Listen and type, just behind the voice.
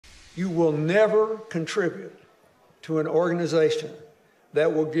You will never contribute to an organization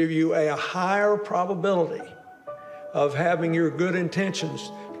that will give you a higher probability of having your good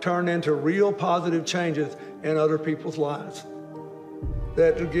intentions turn into real positive changes in other people's lives.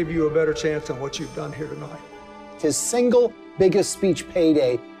 That will give you a better chance than what you've done here tonight. His single biggest speech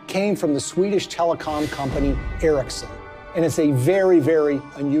payday came from the Swedish telecom company Ericsson. And it's a very, very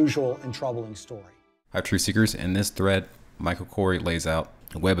unusual and troubling story. Our Truth Seekers, in this thread, Michael Corey lays out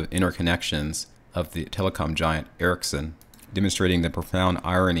a web of interconnections of the telecom giant Ericsson, demonstrating the profound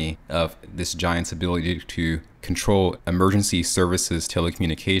irony of this giant's ability to control emergency services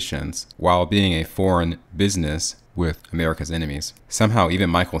telecommunications while being a foreign business with America's enemies. Somehow even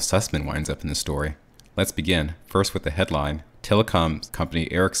Michael Sussman winds up in the story. Let's begin, first with the headline. Telecom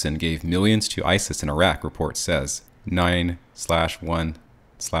company Ericsson gave millions to ISIS in Iraq, report says.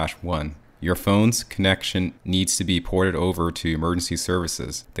 9/1/1. Your phone's connection needs to be ported over to emergency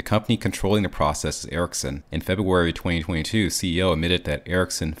services. The company controlling the process is Ericsson. In February 2022, CEO admitted that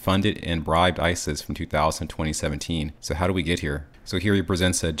Ericsson funded and bribed ISIS from 2000 to 2017. So how do we get here? So here he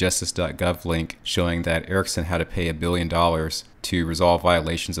presents a justice.gov link showing that Ericsson had to pay $1 billion to resolve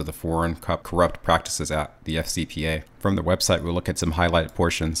violations of the Foreign Corrupt Practices Act, the FCPA. From the website, we'll look at some highlighted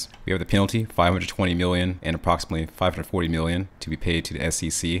portions. We have the penalty, $520 million and approximately $540 million to be paid to the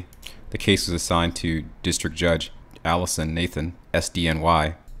SEC. The case was assigned to District Judge Allison Nathan,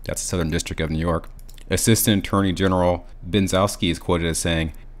 SDNY, that's the Southern District of New York. Assistant Attorney General Benzowski is quoted as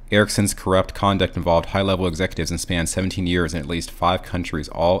saying, Ericsson's corrupt conduct involved high-level executives and spanned 17 years in at least 5 countries,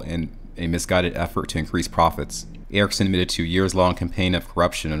 all in a misguided effort to increase profits. Ericsson admitted to a years-long campaign of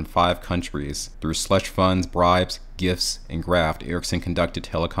corruption in 5 countries. Through slush funds, bribes, gifts, and graft, Ericsson conducted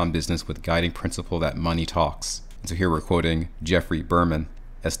telecom business with the guiding principle that money talks. And so here we're quoting Jeffrey Berman,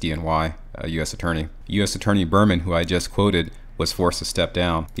 SDNY, U.S. Attorney. U.S. Attorney Berman, who I just quoted, was forced to step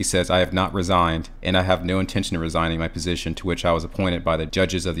down. He says, I have not resigned, and I have no intention of resigning my position to which I was appointed by the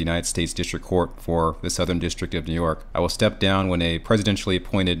judges of the United States District Court for the Southern District of New York. I will step down when a presidentially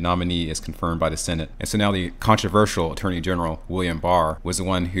appointed nominee is confirmed by the Senate. And so now the controversial Attorney General, William Barr, was the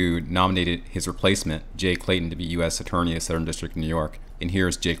one who nominated his replacement, Jay Clayton, to be U.S. Attorney of Southern District of New York. And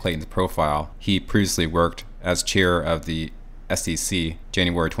here's Jay Clayton's profile. He previously worked as chair of the SEC,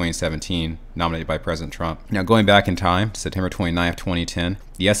 January 2017, nominated by President Trump. Now going back in time, September 29, 2010,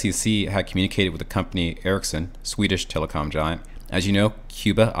 the SEC had communicated with the company Ericsson, Swedish telecom giant. As you know,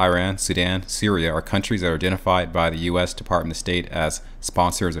 Cuba, Iran, Sudan, Syria are countries that are identified by the U.S. Department of State as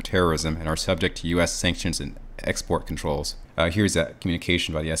sponsors of terrorism and are subject to U.S. sanctions and export controls. Here's that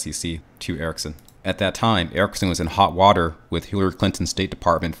communication by the SEC to Ericsson. At that time, Ericsson was in hot water with Hillary Clinton's State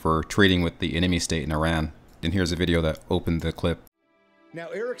Department for trading with the enemy state in Iran. And here's a video that opened the clip. Now,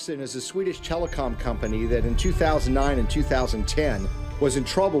 Ericsson is a Swedish telecom company that in 2009 and 2010 was in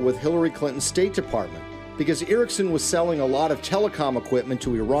trouble with Hillary Clinton's State Department because Ericsson was selling a lot of telecom equipment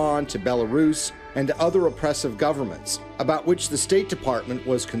to Iran, to Belarus, and to other oppressive governments, about which the State Department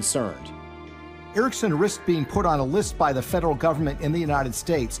was concerned. Ericsson risked being put on a list by the federal government in the United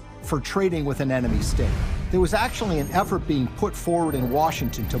States for trading with an enemy state. There was actually an effort being put forward in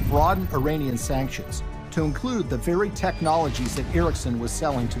Washington to broaden Iranian sanctions to include the very technologies that Ericsson was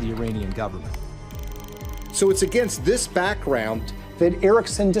selling to the Iranian government. So it's against this background that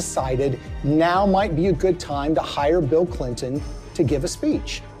Ericsson decided now might be a good time to hire Bill Clinton to give a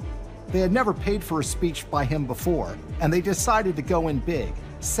speech. They had never paid for a speech by him before, and they decided to go in big,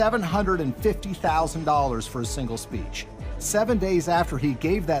 $750,000 for a single speech. 7 days after he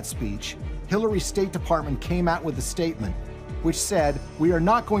gave that speech, Hillary's State Department came out with a statement which said, we are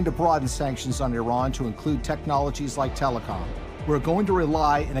not going to broaden sanctions on Iran to include technologies like telecom. We're going to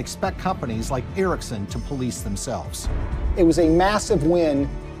rely and expect companies like Ericsson to police themselves. It was a massive win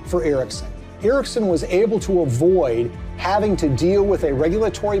for Ericsson. Ericsson was able to avoid having to deal with a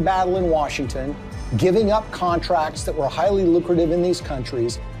regulatory battle in Washington, giving up contracts that were highly lucrative in these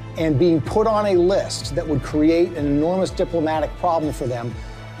countries, and being put on a list that would create an enormous diplomatic problem for them,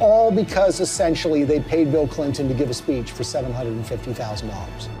 all because essentially they paid Bill Clinton to give a speech for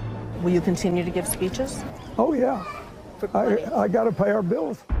 $750,000. Will you continue to give speeches? Oh yeah, I got to pay our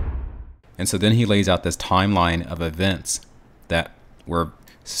bills. And so then he lays out this timeline of events that were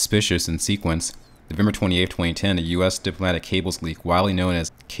suspicious in sequence. November 28, 2010, a U.S. diplomatic cables leak, widely known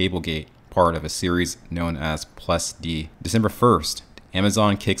as Cablegate, part of a series known as Plus D. December 1st,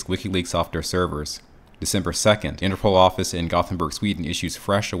 Amazon kicks WikiLeaks off their servers. December 2nd, Interpol office in Gothenburg, Sweden issues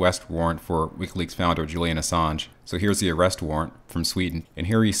fresh arrest warrant for WikiLeaks founder Julian Assange. So here's the arrest warrant from Sweden. And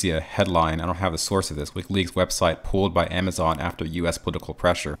here you see a headline. I don't have the source of this. WikiLeaks website pulled by Amazon after U.S. political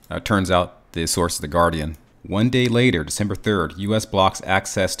pressure. It turns out the source is The Guardian. 1 day later, December 3rd, U.S. blocks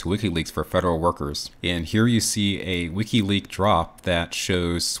access to WikiLeaks for federal workers. And here you see a WikiLeaks drop that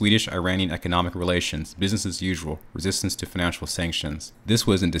shows Swedish-Iranian economic relations, business as usual, resistance to financial sanctions. This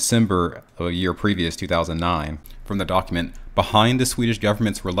was in December of a year previous, 2009. From the document, behind the Swedish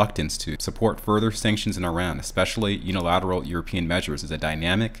government's reluctance to support further sanctions in Iran, especially unilateral European measures, is a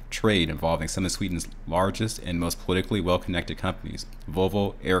dynamic trade involving some of Sweden's largest and most politically well-connected companies,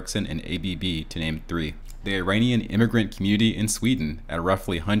 Volvo, Ericsson, and ABB, to name 3. The Iranian immigrant community in Sweden, at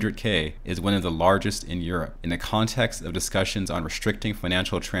roughly 100K, is one of the largest in Europe. In the context of discussions on restricting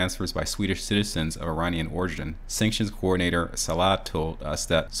financial transfers by Swedish citizens of Iranian origin, sanctions coordinator Salah told us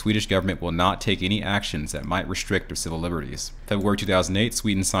that Swedish government will not take any actions that might restrict their civil liberties. February 2008,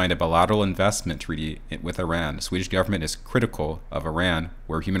 Sweden signed a bilateral investment treaty with Iran. The Swedish government is critical of Iran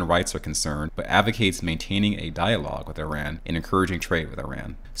where human rights are concerned, but advocates maintaining a dialogue with Iran and encouraging trade with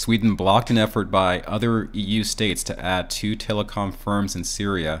Iran. Sweden blocked an effort by other EU states to add 2 telecom firms in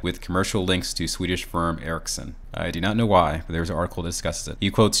Syria with commercial links to Swedish firm Ericsson. I do not know why, but there's an article that discusses it. He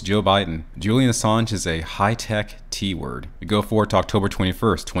quotes Joe Biden, "Julian Assange is a high-tech T-word." We go forward to October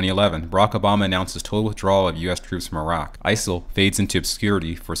 21st, 2011. Barack Obama announces total withdrawal of U.S. troops from Iraq. ISIL fades into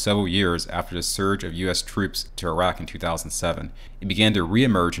obscurity for several years after the surge of U.S. troops to Iraq in 2007. It began to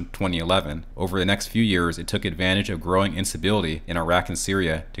re-emerge in 2011. Over the next few years, it took advantage of growing instability in Iraq and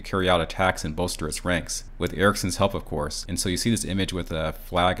Syria to carry out attacks and bolster its ranks, with Ericsson's help, of course. And so you see this image with a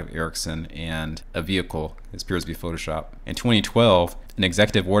flag of Ericsson and a vehicle. It appears to be Photoshop. In 2012, an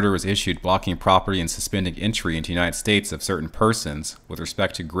executive order was issued blocking property and suspending entry into the United States of certain persons with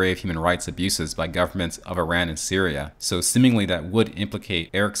respect to grave human rights abuses by governments of Iran and Syria. So seemingly that would implicate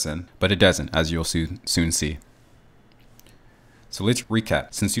Ericsson, but it doesn't, as you'll soon see. So let's recap.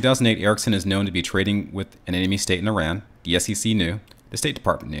 Since 2008, Ericsson is known to be trading with an enemy state in Iran. The SEC knew. The State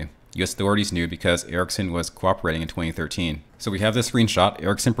Department knew. U.S. authorities knew because Ericsson was cooperating in 2013. So we have this screenshot.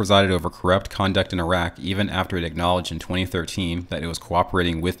 Ericsson presided over corrupt conduct in Iraq even after it acknowledged in 2013 that it was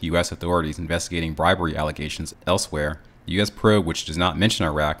cooperating with U.S. authorities investigating bribery allegations elsewhere. The U.S. probe, which does not mention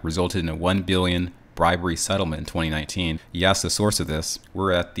Iraq, resulted in a $1 billion bribery settlement in 2019. You ask the source of this.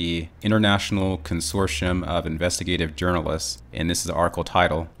 We're at the International Consortium of Investigative Journalists, and this is the article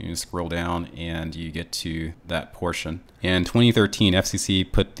title. You scroll down and you get to that portion. In 2013,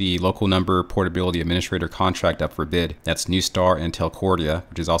 FCC put the local number portability administrator contract up for bid. That's Neustar and Telcordia,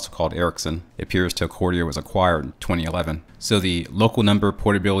 which is also called Ericsson. It appears Telcordia was acquired in 2011. So the local number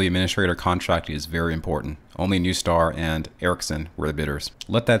portability administrator contract is very important. Only Neustar and Ericsson were the bidders.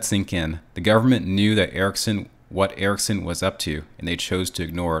 Let that sink in. The government knew that what Ericsson was up to, and they chose to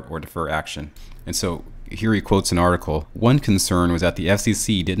ignore it or defer action. And so here he quotes an article. One concern was that the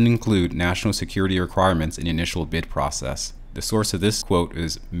FCC didn't include national security requirements in the initial bid process. The source of this quote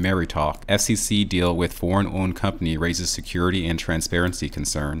is Mary Talk. FCC deal with foreign-owned company raises security and transparency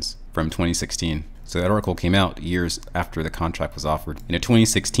concerns, from 2016. So that article came out years after the contract was offered. In a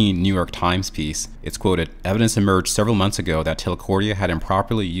 2016 New York Times piece, it's quoted, "Evidence emerged several months ago that Telcordia had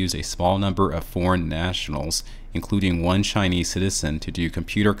improperly used a small number of foreign nationals, including one Chinese citizen, to do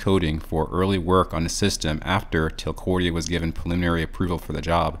computer coding for early work on the system after Telcordia was given preliminary approval for the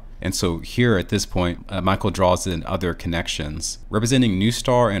job." And so here at this point, Michael draws in other connections. Representing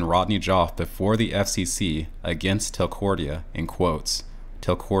Neustar and Rodney Joff before the FCC against Telcordia, in quotes,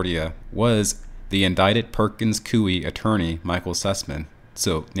 Telcordia was the indicted Perkins Coie attorney, Michael Sussman.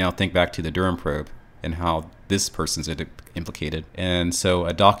 So now think back to the Durham probe and how this person's implicated. And so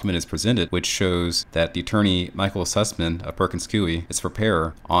a document is presented which shows that the attorney, Michael Sussman of Perkins Coie, is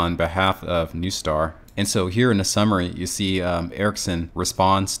preparer on behalf of Neustar. And so here in the summary, you see Ericsson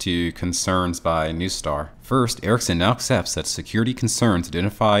responds to concerns by Neustar. First, Ericsson now accepts that security concerns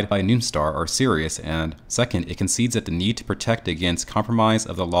identified by Neustar are serious, and second, it concedes that the need to protect against compromise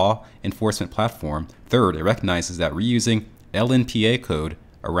of the law enforcement platform. Third, it recognizes that reusing LNPA code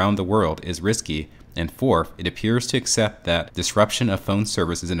around the world is risky. And fourth, it appears to accept that disruption of phone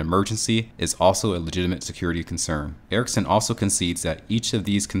service as an emergency is also a legitimate security concern. Ericsson also concedes that each of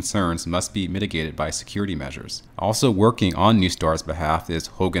these concerns must be mitigated by security measures. Also working on Neustar's behalf is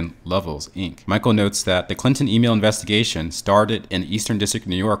Hogan Lovells, Inc. Michael notes that the Clinton email investigation started in Eastern District of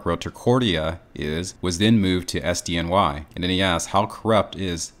New York, where Telcordia was then moved to SDNY. And then he asks, how corrupt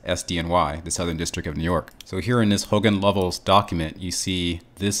is SDNY, the Southern District of New York? So here in this Hogan Lovells document, you see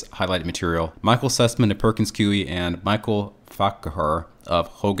this highlighted material. Michael Sussman of Perkins Coie and Michael Farquhar of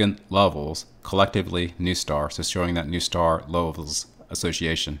Hogan Lovells, collectively Neustar, so showing that Neustar Lovells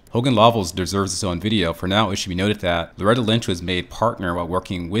association. Hogan Lovells deserves its own video. For now, it should be noted that Loretta Lynch was made partner while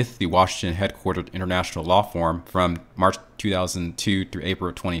working with the Washington headquartered international law firm from March 2002 through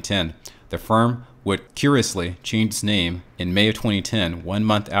April 2010. The firm would curiously change its name in May of 2010, 1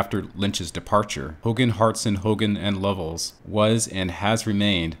 month after Lynch's departure. Hogan, Hartson, Hogan, and Lovells was and has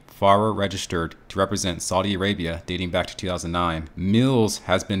remained FARA registered to represent Saudi Arabia dating back to 2009. Mills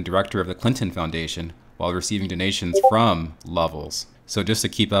has been director of the Clinton Foundation while receiving donations from Lovells. So just to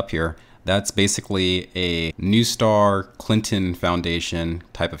keep up here, that's basically a New Star Clinton Foundation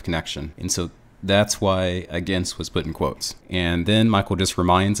type of connection. And so that's why against was put in quotes. And then Michael just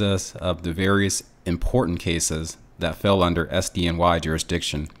reminds us of the various important cases that fell under SDNY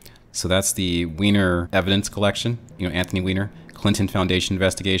jurisdiction. So that's the Weiner evidence collection, Anthony Weiner, Clinton Foundation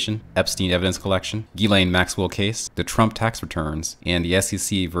investigation, Epstein evidence collection, Ghislaine Maxwell case, the Trump tax returns, and the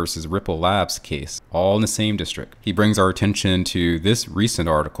SEC versus Ripple Labs case, all in the same district. He brings our attention to this recent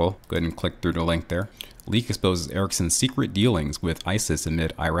article. Go ahead and click through the link there. Leak exposes Ericsson's secret dealings with ISIS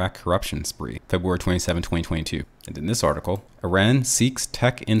amid Iraq corruption spree, February 27, 2022. And in this article, Iran seeks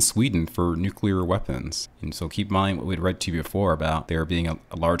tech in Sweden for nuclear weapons. And so keep in mind what we'd read to you before about there being a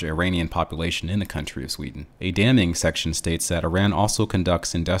large Iranian population in the country of Sweden. A damning section states that Iran also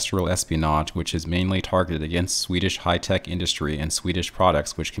conducts industrial espionage, which is mainly targeted against Swedish high-tech industry and Swedish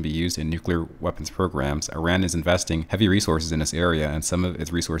products which can be used in nuclear weapons programs. Iran is investing heavy resources in this area, and some of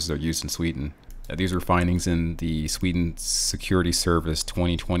its resources are used in Sweden. These are findings in the Sweden Security Service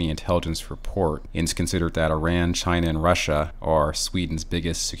 2020 intelligence report, and it's considered that Iran, China, and Russia are Sweden's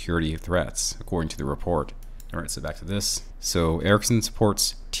biggest security threats, according to the report. All right, so back to this. So Ericsson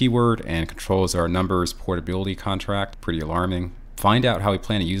supports T-Word and controls our numbers portability contract. Pretty alarming. Find out how we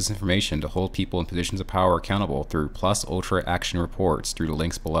plan to use this information to hold people in positions of power accountable through Plus Ultra Action Reports through the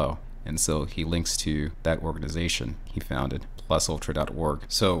links below. And so he links to that organization he founded, plusultra.org.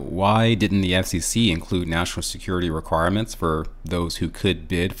 So why didn't the FCC include national security requirements for those who could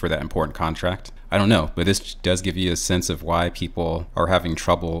bid for that important contract? I don't know, but this does give you a sense of why people are having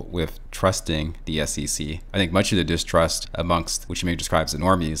trouble with trusting the SEC. I think much of the distrust amongst, which you may describe as the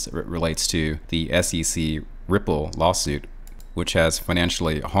normies, relates to the SEC Ripple lawsuit, which has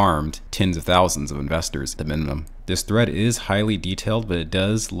financially harmed tens of thousands of investors at the minimum. This thread is highly detailed, but it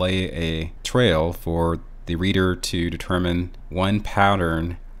does lay a trail for the reader to determine one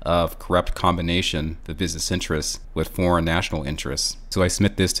pattern of corrupt combination of business interests with foreign national interests. So I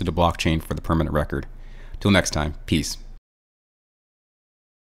submit this to the blockchain for the permanent record. Till next time, peace.